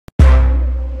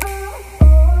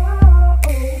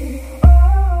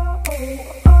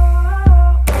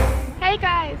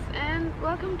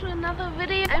another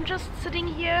video. I'm just sitting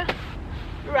here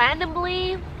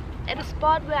randomly at a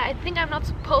spot where I think I'm not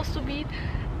supposed to be,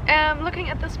 looking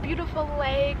at this beautiful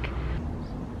lake.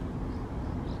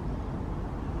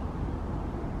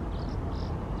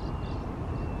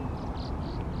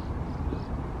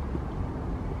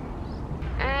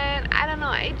 And I don't know,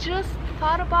 I just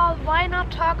thought about why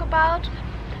not talk about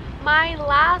my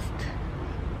last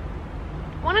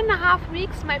 1.5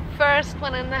 weeks, my first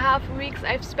 1.5 weeks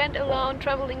I've spent alone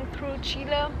traveling through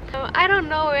Chile. I don't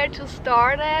know where to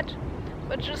start at,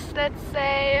 but just let's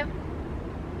say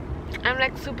I'm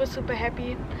like super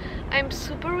happy. I'm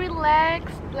super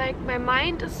relaxed, like my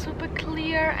mind is super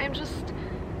clear.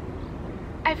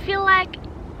 I feel like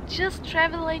just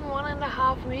traveling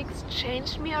 1.5 weeks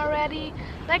changed me already.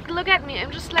 Like, look at me,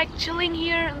 I'm just like chilling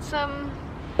here in some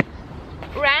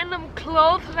random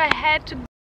clothes that I had to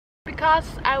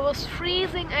because I was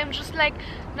freezing. I'm just like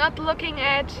not looking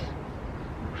at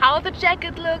how the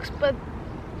jacket looks, but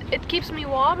it keeps me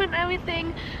warm and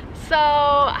everything. So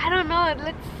I don't know,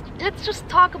 let's just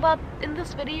talk about in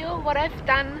this video what I've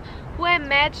done, who I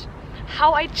met,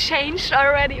 how I changed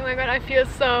already. Oh my god, I feel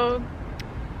so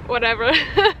whatever.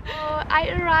 So I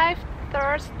arrived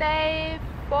Thursday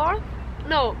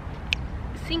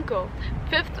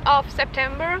 5th of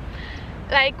September,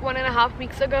 like 1.5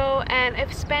 weeks ago, and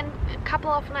I've spent a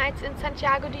couple of nights in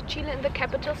Santiago de Chile, in the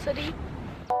capital city.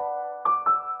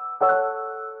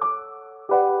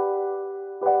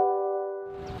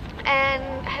 And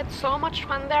I had so much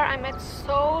fun there. I met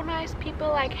so nice people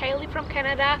like Haley from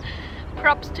Canada.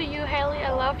 Props to you, Haley,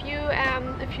 I love you,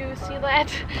 if you see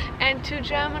that. And 2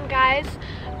 German guys.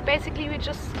 Basically we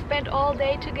just spent all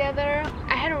day together.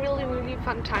 I had a really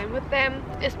fun time with them,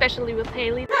 especially with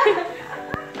Haley.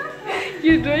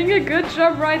 You're doing a good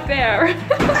job right there.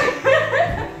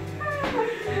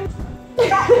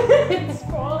 It's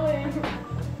falling.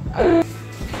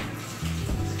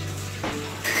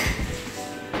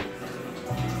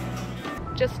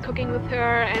 Just cooking with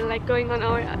her and like going on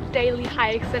our daily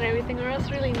hikes and everything. It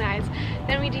was really nice.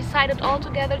 Then we decided all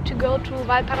together to go to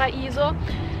Valparaiso.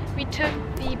 We took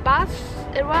the bus.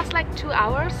 It was like 2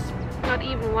 hours, not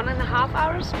even 1.5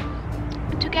 hours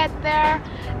to get there,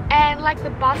 and like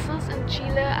the buses in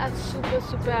Chile are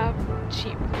super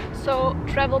cheap, so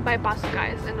travel by bus,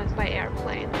 guys, and not by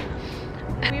airplane.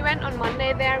 We went on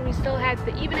Monday there. We still had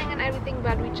the evening and everything,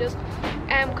 but we just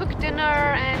cooked dinner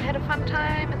and had a fun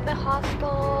time at the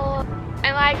hostel.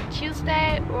 And like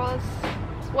Tuesday was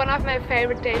one of my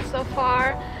favorite days so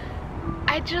far.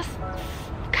 I just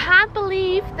can't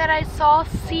believe that I saw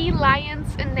sea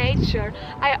lions in nature.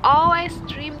 I always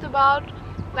dreamed about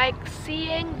like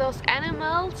seeing those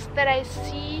animals that I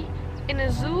see in a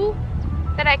zoo,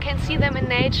 that I can see them in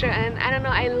nature. And I don't know,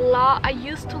 I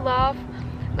used to love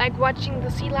like watching the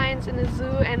sea lions in the zoo,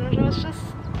 and it was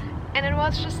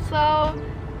just so,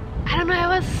 I don't know, I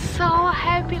was so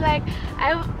happy. Like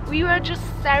we were just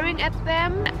staring at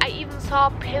them. I even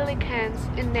saw pelicans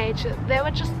in nature. They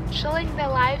were just chilling their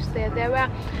lives there.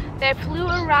 They flew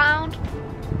around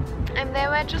and they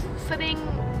were just sitting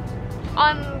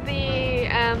on the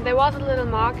there was a little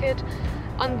market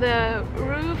on the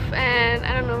roof, and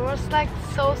I don't know, it was like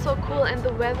so cool, and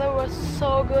the weather was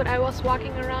so good. I was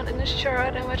walking around in a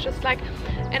shirt and I was just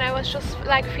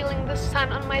like feeling the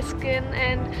sun on my skin,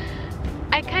 and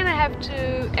I kind of have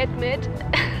to admit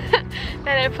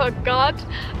that I forgot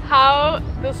how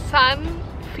the sun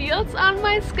feels on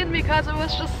my skin because it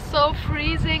was just so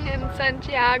freezing in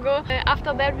Santiago.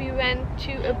 After that we went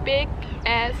to a big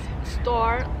ass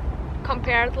store,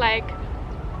 compared like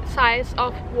size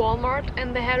of Walmart,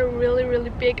 and they had a really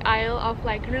big aisle of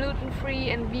like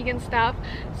gluten-free and vegan stuff.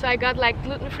 So I got like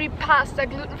gluten-free pasta,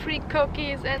 gluten-free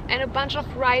cookies, and a bunch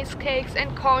of rice cakes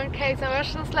and corn cakes. I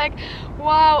was just like,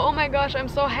 wow, oh my gosh, I'm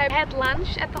so happy. I had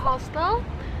lunch at the hostel,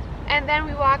 and then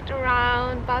we walked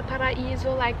around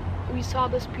Valparaiso. Like we saw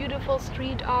this beautiful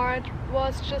street art.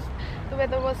 The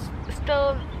weather was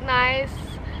still nice,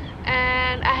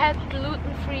 and I had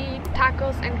gluten-free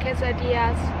tacos and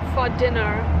quesadillas for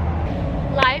dinner.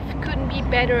 Life couldn't be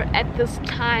better at this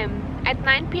time. At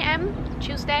 9 p.m.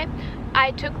 Tuesday,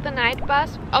 I took the night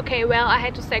bus. Okay, well, I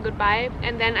had to say goodbye,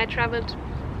 and then I traveled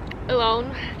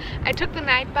alone. I took the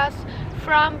night bus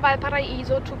from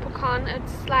Valparaiso to Pucón.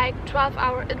 It's like 12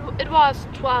 hours. It was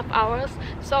 12 hours,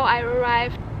 so I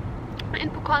arrived in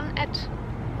Pucón at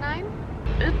 9.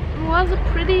 It was a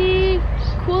pretty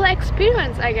cool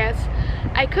experience, I guess.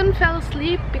 I couldn't fall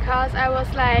asleep because I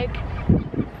was like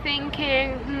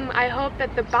thinking, I hope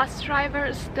that the bus driver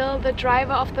is still the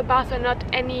driver of the bus and not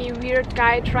any weird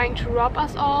guy trying to rob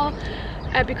us all,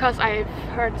 because I've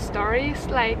heard stories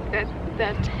like that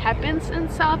that happens in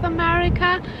South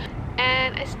America.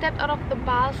 And I stepped out of the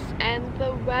bus and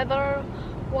the weather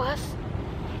was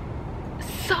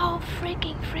so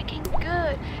freaking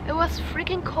good. It was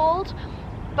freaking cold,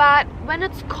 but when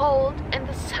it's cold and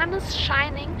the sun is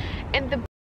shining and the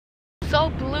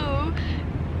so blue,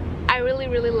 I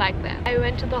really like that. I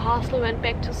went to the hostel, went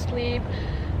back to sleep,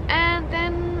 and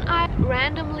then I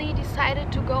randomly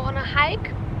decided to go on a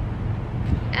hike,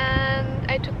 and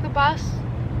I took the bus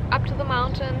up to the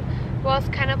mountain. It was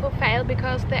kind of a fail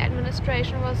because the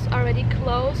administration was already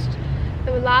closed.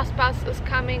 The last bus is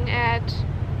coming at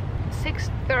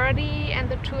 6:30 and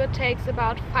the tour takes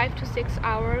about 5 to 6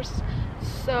 hours.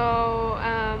 So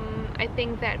I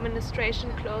think the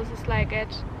administration closes like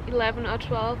at 11 or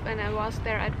 12 and I was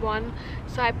there at 1.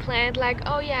 So I planned like,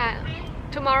 oh yeah,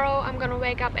 tomorrow I'm gonna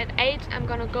wake up at 8, I'm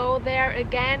gonna go there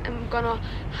again, I'm gonna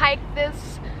hike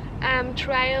this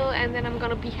trail and then I'm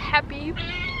gonna be happy.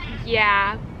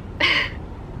 Yeah.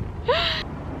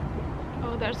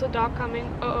 Oh, there's a dog coming.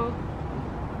 Uh-oh.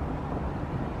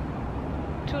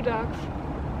 2 dogs.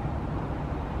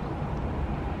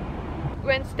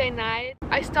 Wednesday night,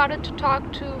 I started to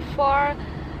talk to 4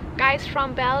 guys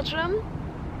from Belgium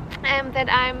that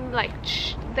I'm like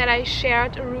that I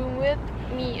shared a room with,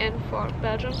 me and 4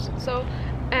 Belgians. So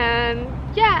and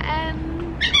yeah,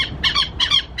 and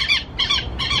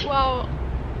wow.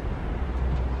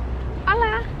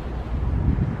 Hola.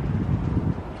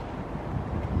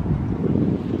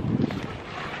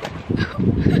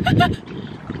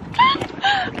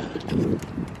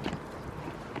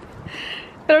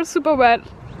 They're super wet.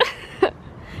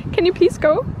 Can you please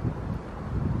go?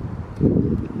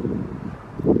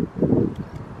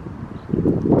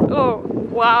 Oh,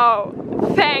 wow.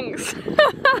 Thanks.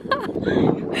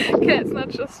 Okay, let's not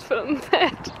just film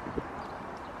that.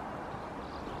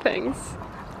 Thanks.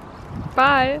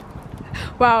 Bye.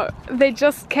 Wow, they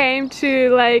just came to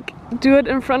like do it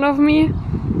in front of me.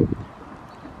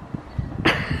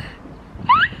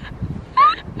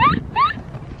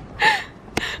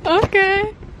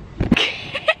 Okay.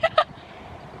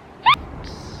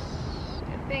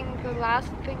 I think the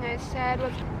last thing I said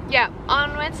was, yeah,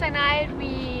 on Wednesday night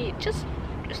we just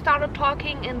started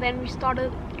talking and then we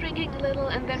started drinking a little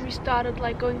and then we started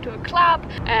like going to a club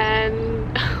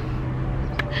and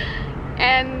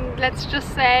and let's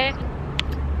just say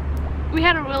we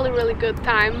had a really good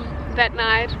time that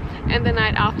night. And the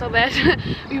night after that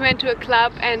we went to a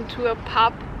club and to a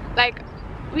pub. Like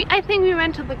I think we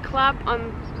went to the club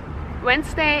on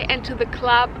Wednesday and to the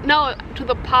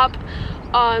pub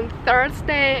on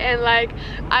Thursday, and like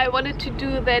I wanted to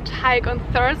do that hike on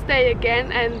Thursday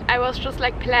again, and I was just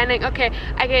like planning, okay,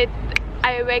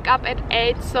 I wake up at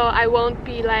 8 so I won't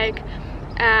be like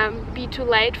be too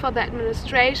late for the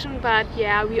administration. But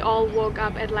yeah, we all woke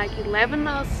up at like 11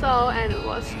 or so and it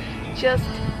was just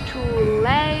too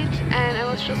late and I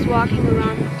was just walking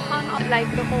around the pond like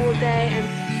the whole day. And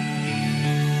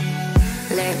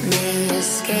let me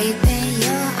escape in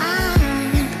your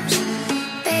arms,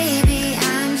 baby,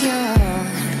 I'm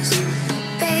yours,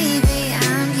 baby,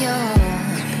 I'm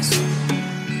yours.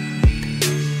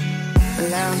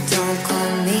 Love don't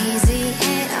come easy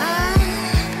at all.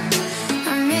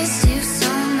 I miss you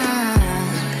so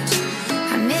much,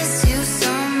 I miss you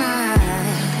so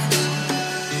much.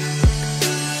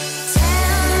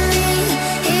 Tell me,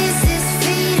 is this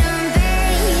freedom,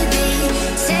 baby?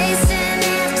 Chasing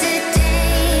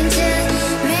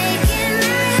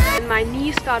my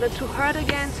knee started to hurt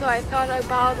again, so I thought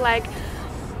about like,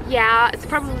 yeah, it's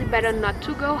probably better not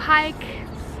to go hike.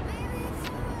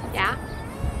 Yeah.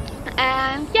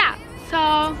 And yeah,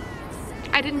 so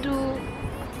I didn't do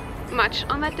much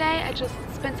on that day. I just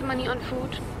spent some money on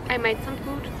food. I made some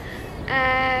food.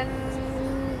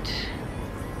 And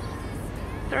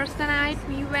Thursday night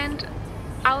we went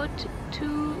out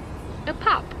to a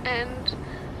pub, and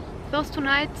those 2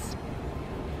 nights,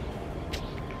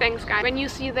 thanks guys. When you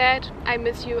see that, I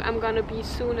miss you. I'm gonna be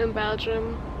soon in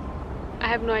Belgium. I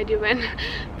have no idea when,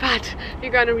 but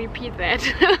we're gonna repeat that.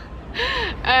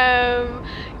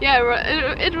 Yeah,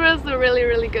 it was a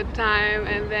really good time.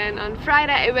 And then on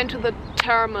Friday I went to the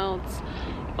thermals.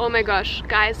 Oh my gosh,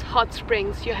 guys, hot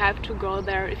springs. You have to go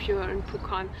there if you're in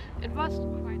Pucón. It was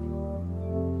quite...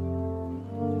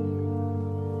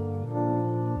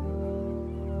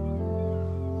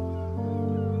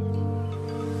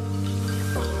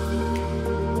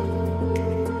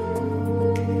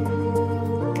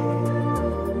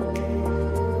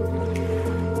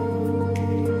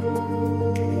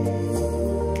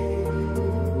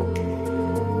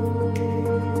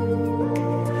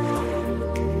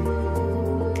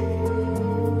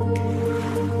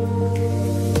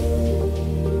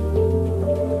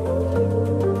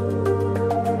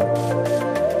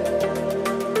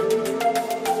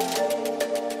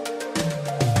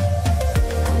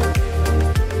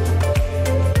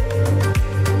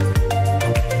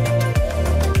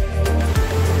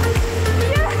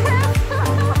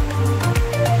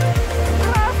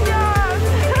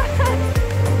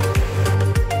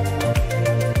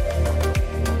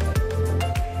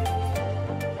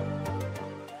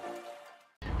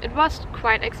 It was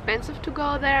quite expensive to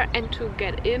go there and to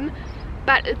get in,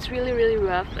 but it's really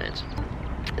worth it.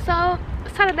 So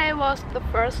Saturday was the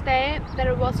first day that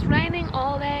it was raining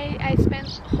all day. I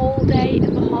spent the whole day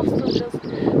in the hostel just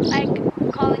like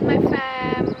calling my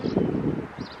fam,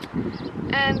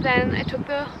 and then I took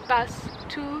the bus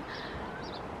to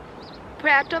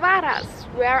Puerto Varas,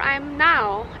 where I'm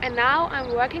now. And now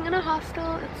I'm working in a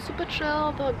hostel. It's super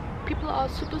chill, the people are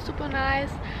super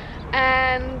nice.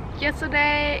 And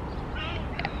yesterday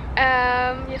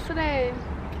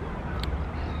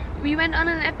we went on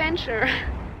an adventure.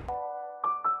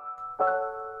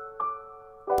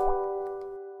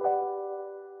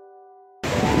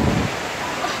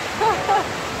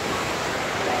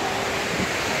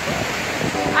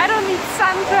 I don't need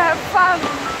sun to have fun.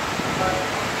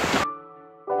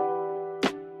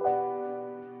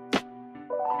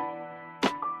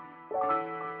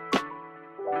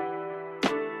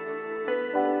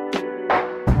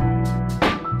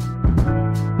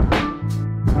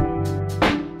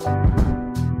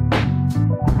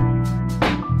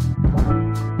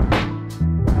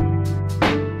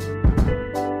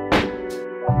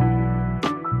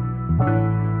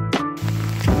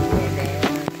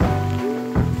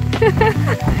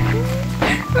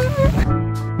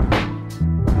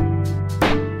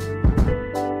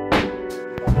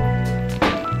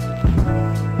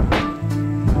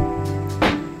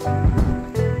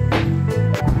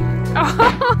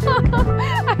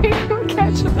 I can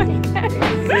catch it again.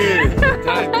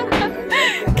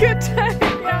 Good time,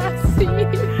 yeah, see.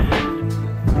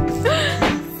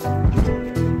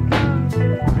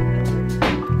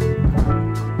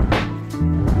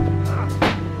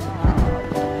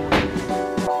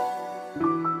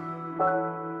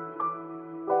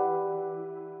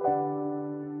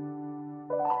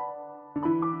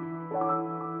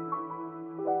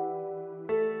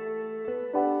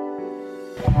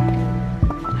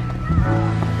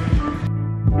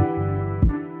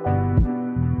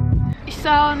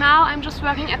 So now I'm just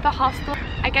working at the hostel.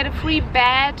 I get a free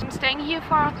bed. I'm staying here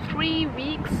for 3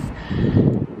 weeks.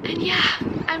 And yeah,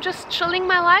 I'm just chilling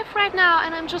my life right now,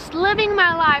 and I'm just living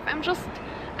my life. I'm just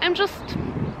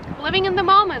living in the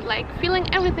moment, like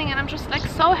feeling everything, and I'm just like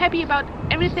so happy about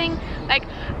everything. Like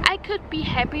I could be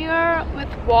happier with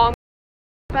warm,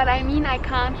 but I mean I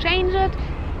can't change it.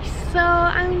 So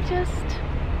I'm just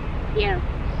here.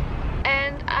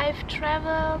 And I've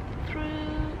traveled through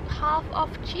half of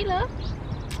Chile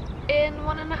in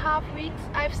 1.5 weeks.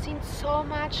 I've seen so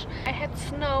much. I had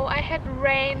snow, I had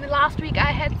rain, last week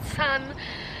I had sun.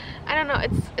 I don't know,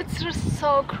 it's just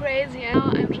so crazy.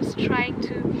 Now I'm just trying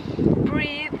to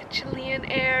breathe Chilean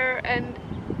air and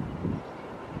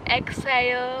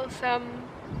exhale some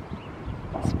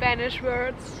Spanish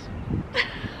words.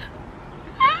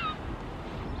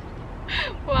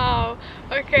 Wow,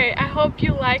 okay, I hope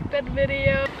you liked that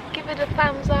video. Give it a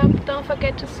thumbs up. Don't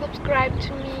forget to subscribe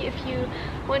to me if you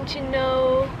want to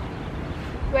know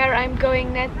where I'm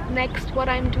going next, what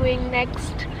I'm doing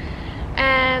next.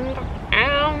 And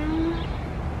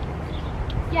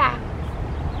yeah,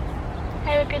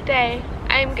 have a good day.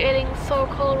 I'm getting so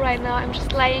cold right now. I'm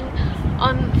just laying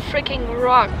on freaking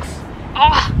rocks.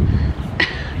 Oh!